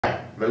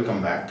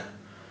welcome back.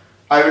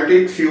 I will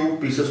take few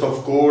pieces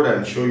of code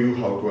and show you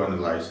how to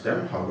analyze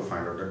them, how to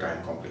find out the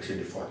time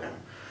complexity for them.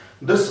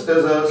 This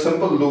is a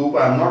simple loop.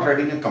 I am not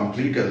writing a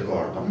complete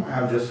algorithm. I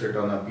have just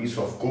written a piece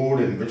of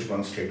code in which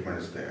one statement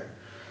is there.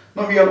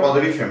 Now we are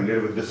already familiar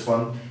with this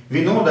one.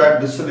 We know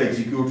that this will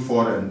execute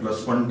for n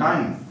plus 1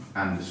 time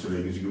and this will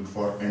execute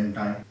for n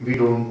time. We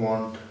don't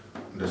want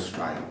this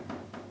time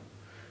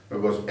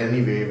because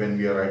anyway when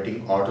we are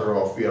writing order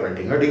of, we are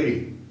writing a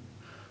degree.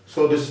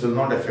 So this will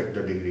not affect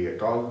the degree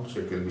at all, so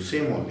it will be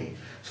same only.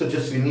 So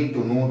just we need to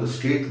know the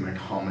statement,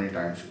 how many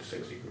times it is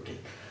executing.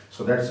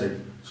 So that's it.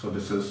 So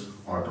this is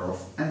order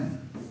of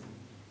n.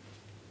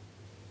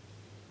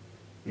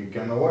 You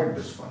can avoid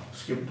this one,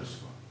 skip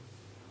this one.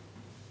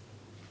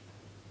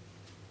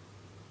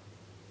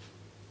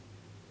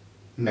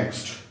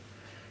 Next,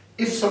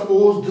 if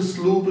suppose this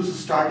loop is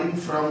starting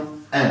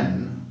from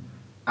n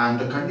and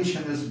the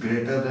condition is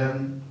greater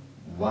than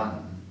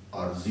 1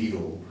 or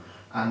 0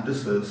 and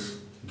this is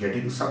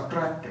getting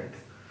subtracted,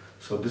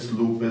 so this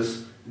loop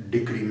is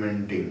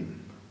decrementing,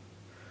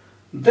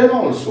 then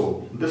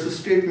also this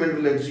statement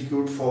will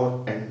execute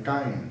for n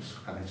times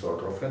and it's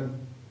order of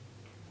n.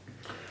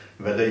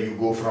 Whether you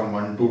go from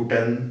 1 to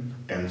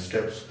 10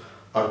 steps,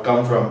 or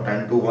come from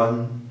 10 to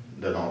 1,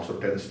 then also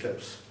 10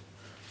 steps.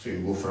 So you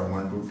go from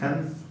 1 to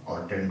 10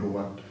 or 10 to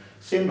 1,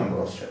 same number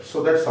of steps.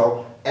 So that's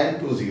how n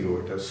to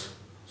 0 it is.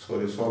 So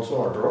this is also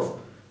order of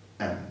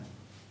n.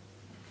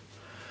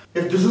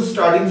 If this is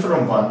starting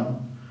from 1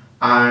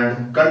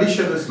 and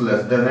condition is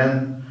less than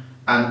n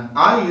and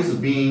I is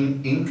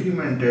being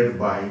incremented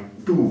by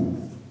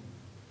 2,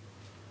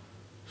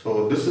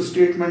 so this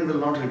statement will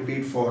not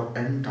repeat for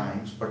n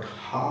times but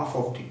half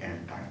of the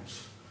n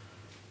times,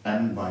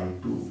 n by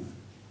 2.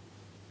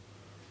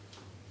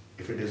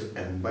 If it is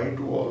n by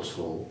 2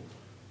 also,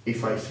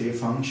 if I say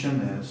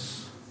function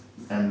is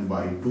n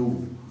by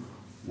 2,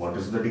 what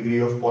is the degree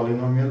of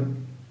polynomial?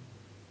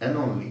 N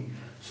only.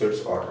 So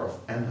it's order of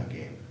n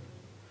again.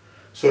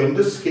 So in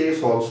this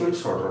case also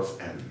it's order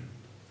of n.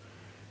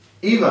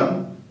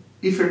 Even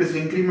if it is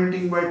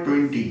incrementing by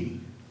 20,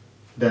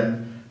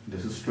 then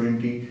this is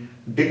 20.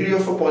 Degree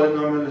of a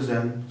polynomial is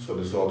n, so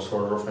this is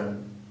also order of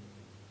n.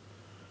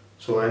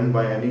 So n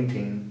by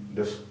anything,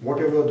 this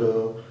whatever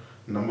the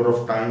number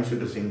of times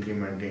it is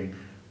incrementing,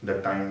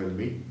 the time will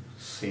be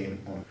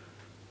same on.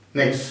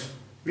 Next,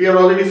 we are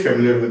already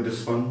familiar with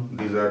this one.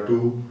 These are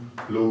two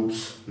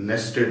loops,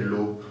 nested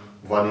loop,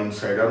 one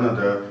inside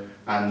another,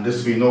 and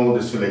this we know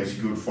this will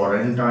execute for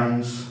n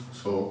times.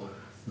 So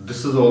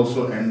this is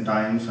also n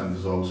times and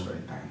this is also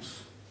n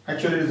times.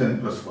 Actually it is n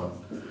plus 1.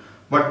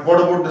 But what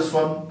about this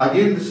one?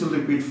 Again this will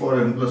repeat for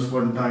n plus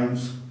 1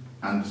 times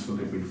and this will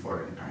repeat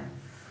for n times.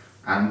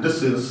 And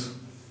this is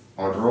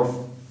order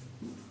of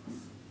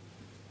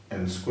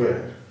n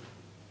square.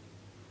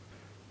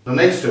 The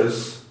next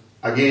is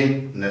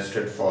again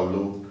nested for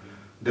loop.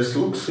 This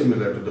looks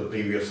similar to the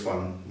previous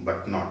one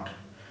but not.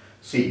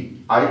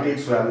 See, I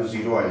takes value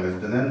 0, I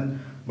less than n,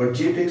 but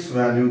j takes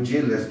value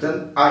j less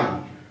than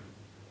I.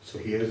 So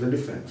here is the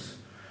difference.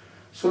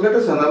 So let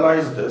us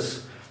analyze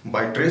this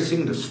by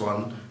tracing this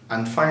one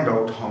and find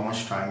out how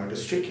much time it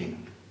is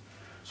taking.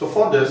 So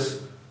for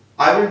this,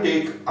 I will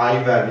take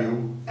I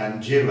value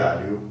and j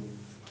value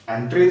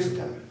and trace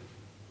them.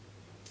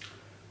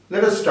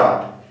 Let us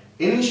start.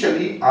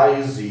 Initially I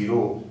is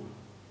 0.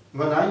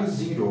 When I is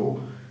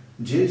 0,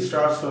 j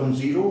starts from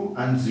 0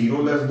 and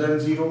 0 less than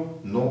 0.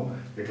 No,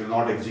 it will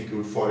not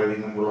execute for any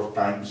number of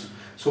times.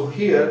 So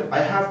here I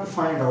have to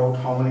find out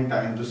how many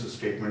times this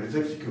statement is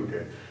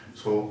executed.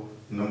 So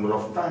number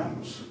of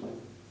times.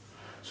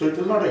 So it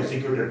will not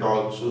execute at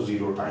all, so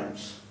 0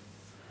 times.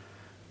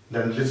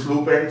 Then this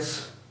loop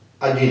ends.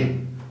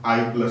 Again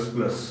I plus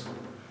plus,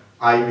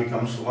 I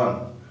becomes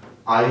 1.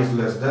 I is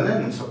less than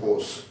n,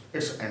 suppose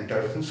it's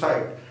enters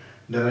inside.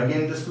 Then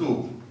again this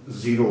loop,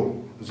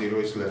 0, 0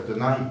 is less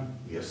than I.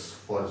 Yes,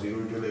 for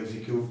 0 it will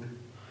execute.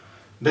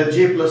 Then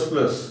j plus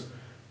plus,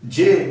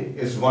 j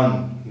is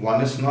 1,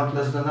 1 is not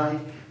less than I.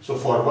 So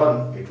for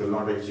 1 it will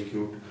not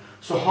execute.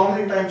 So how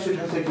many times it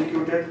has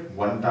executed?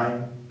 1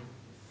 time.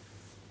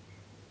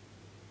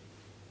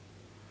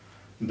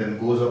 Then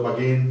goes up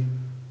again,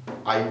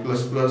 I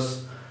plus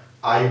plus,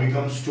 I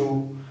becomes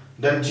 2.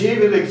 Then j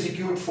will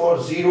execute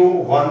for 0,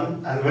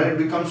 1 and when it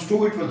becomes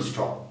 2 it will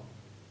stop.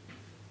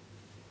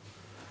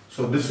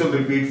 So this will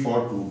repeat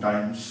for 2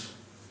 times.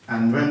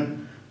 And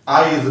when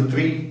I is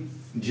 3,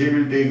 j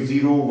will take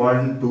 0,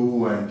 1,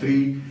 2 and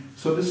 3.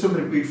 So this will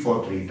repeat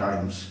for 3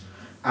 times.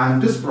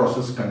 And this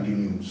process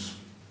continues.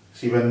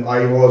 See, when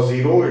I was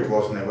 0, it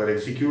was never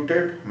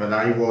executed. When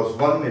I was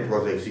 1, it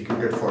was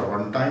executed for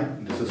 1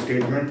 time. This is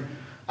statement.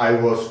 I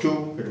was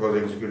 2, it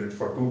was executed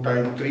for 2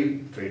 times,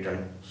 3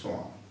 times, so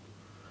on.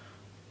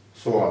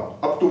 So on.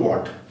 Up to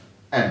what?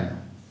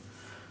 N.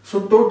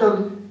 So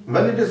total,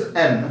 when it is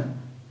n,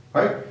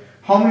 right?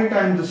 How many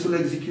times this will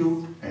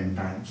execute? N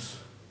times.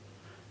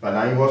 When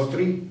I was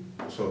 3,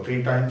 so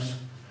 3 times.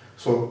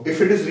 So if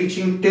it is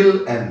reaching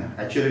till n,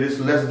 actually it is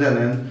less than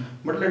n,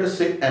 but let us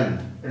say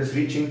n, it is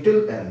reaching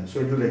till n, so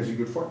it will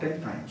execute for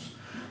 10 times.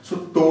 So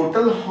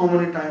total how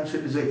many times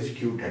it is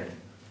executed?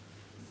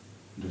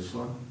 This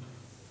one.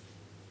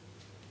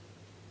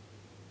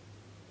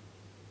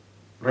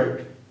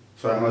 Right?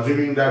 So I am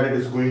assuming that it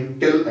is going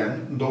till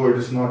n, though it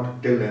is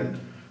not till n,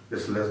 it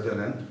is less than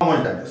n. How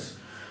much that is?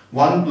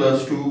 1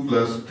 plus 2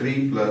 plus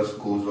 3 plus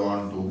goes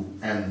on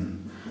to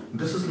n.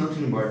 This is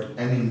nothing but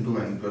n into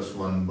n plus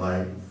 1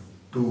 by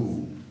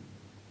 2.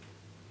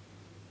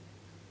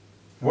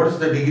 What is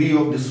the degree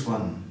of this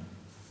one?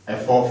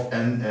 F of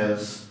n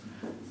is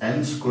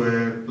n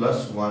square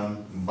plus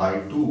 1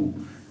 by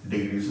 2.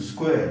 Degree is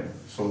square.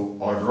 So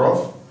order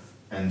of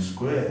n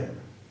square.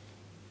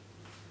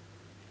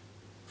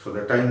 So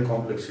the time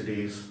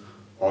complexity is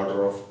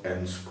order of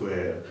n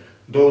square.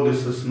 Though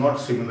this is not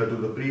similar to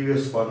the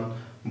previous one,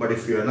 but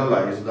if you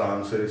analyze, the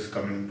answer is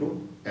coming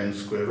to n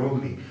square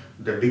only.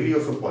 The degree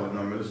of a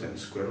polynomial is n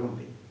square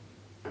only.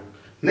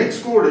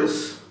 Next code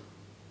is,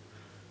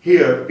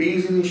 here p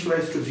is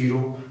initialized to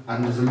 0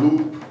 and there is a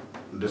loop.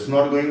 This is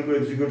not going to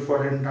execute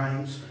for n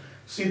times.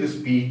 See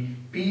this p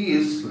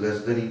is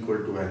less than equal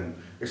to n.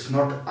 It's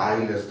not I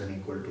less than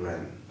equal to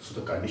n.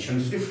 So the condition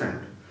is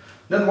different.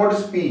 Then what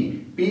is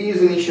p? P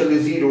is initially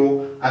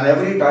 0 and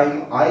every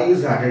time I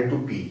is added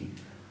to p.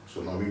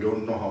 So now we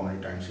don't know how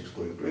many times it's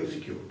going to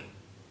execute.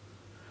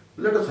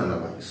 Let us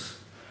analyze.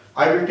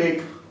 I will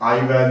take I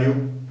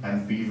value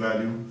and p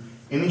value.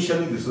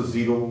 Initially this is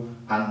 0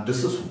 and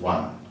this is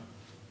 1.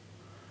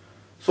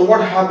 So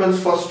what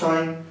happens first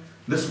time?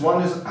 This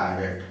 1 is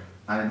added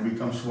and it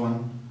becomes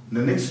 1.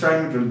 The next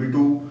time it will be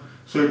 2.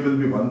 So it will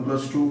be 1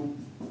 plus 2.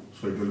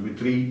 So it will be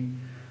 3.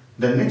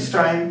 The next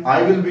time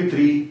I will be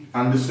 3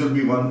 and this will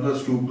be 1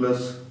 plus 2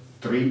 plus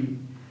 3.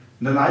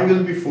 Then I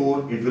will be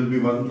 4. It will be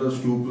 1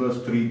 plus 2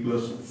 plus 3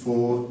 plus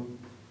 4.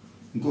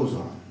 Goes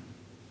on.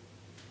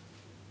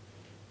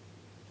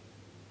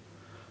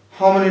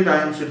 How many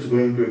times it's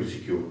going to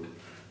execute?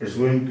 It's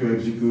going to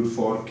execute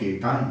for k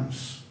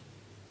times.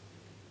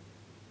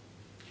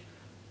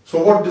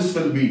 So what this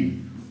will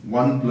be?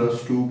 1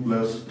 plus 2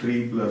 plus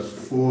 3 plus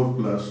 4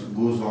 plus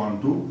goes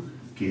on to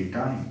k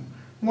time.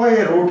 Why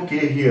I wrote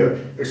k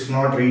here? It's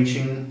not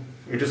reaching,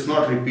 it is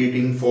not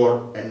repeating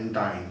for n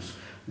times.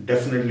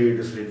 Definitely it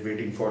is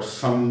repeating for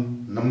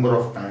some number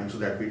of times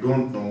that we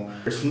don't know.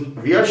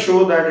 We are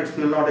sure that it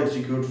will not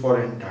execute for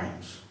n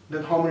times.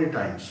 Then how many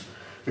times?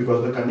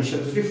 Because the condition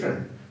is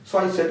different. So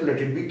I said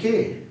let it be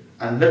k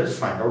and let us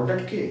find out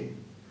that k.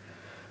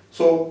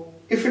 So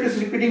if it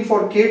is repeating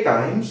for k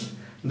times,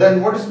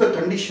 then what is the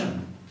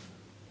condition?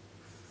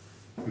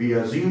 We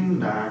assume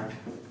that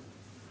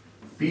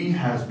p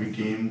has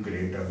become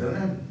greater than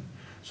n.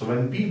 So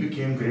when p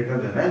became greater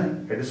than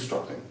n, it is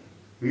stopping.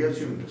 We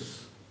assume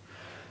this.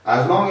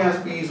 As long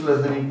as p is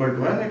less than equal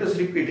to n, it is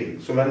repeating.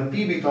 So when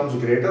p becomes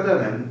greater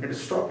than n, it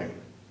is stopping.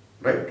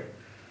 Right?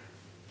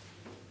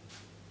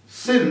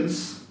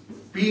 Since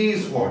p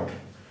is what?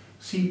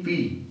 See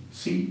p.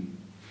 See?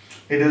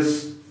 It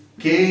is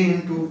k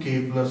into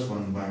k plus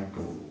 1 by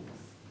 2.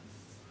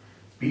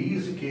 P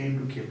is k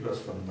into k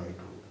plus 1 by 2.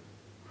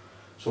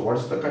 So what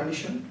is the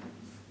condition?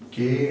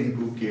 K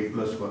into k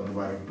plus 1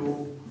 by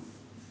 2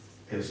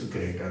 is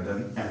greater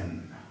than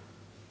n.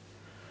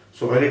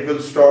 So when it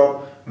will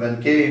stop,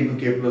 when k into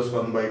k plus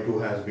 1 by 2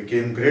 has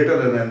become greater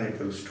than n, it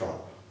will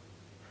stop.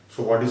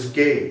 So what is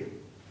k?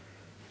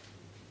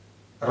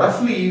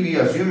 Roughly we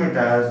assume it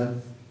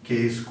as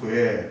k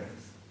square.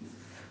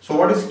 So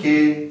what is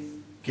k?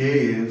 K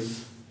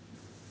is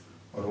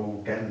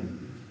root n.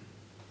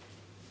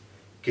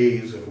 K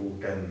is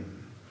root n.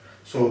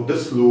 So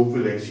this loop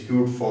will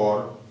execute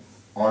for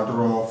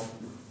order of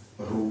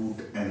root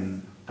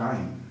n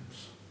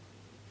times.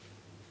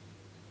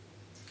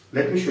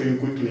 Let me show you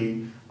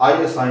quickly. I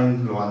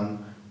assign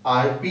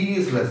 1. P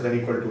is less than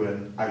equal to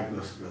n, I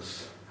plus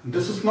plus.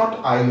 This is not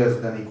I less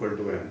than equal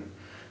to n.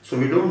 So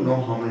we don't know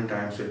how many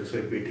times it is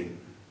repeating.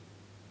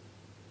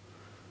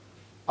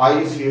 I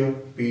is here,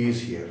 P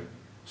is here.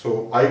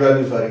 So I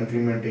values are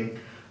incrementing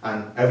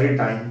and every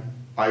time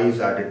I is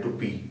added to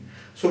P.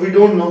 So we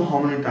don't know how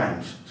many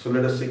times. So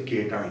let us say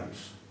k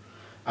times.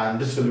 And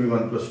this will be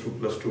 1 plus 2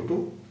 plus 2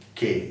 to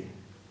k.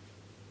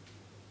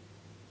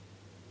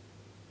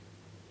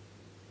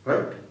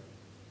 Right?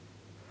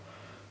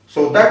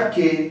 So that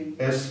k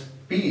is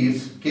P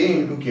is k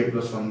into k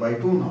plus 1 by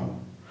 2 now.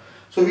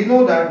 So we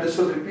know that this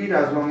will repeat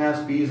as long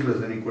as p is less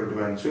than equal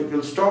to n. So it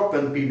will stop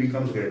when p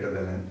becomes greater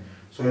than n.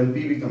 So when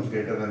p becomes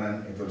greater than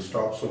n, it will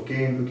stop. So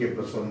k into k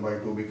plus 1 by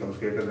 2 becomes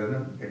greater than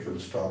n, it will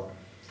stop.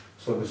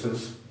 So this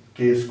is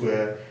k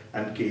square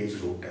and k is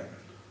root n.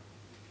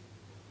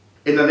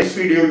 In the next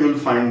video you will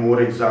find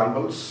more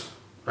examples,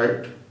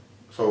 right?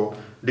 So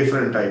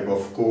different type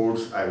of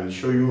codes I will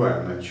show you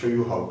and I'll show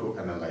you how to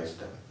analyze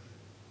them.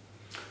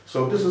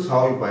 So this is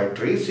how by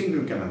tracing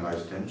you can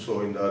analyze them.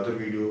 So in the other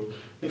video,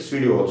 next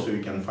video also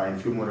you can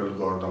find few more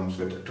algorithms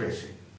with tracing.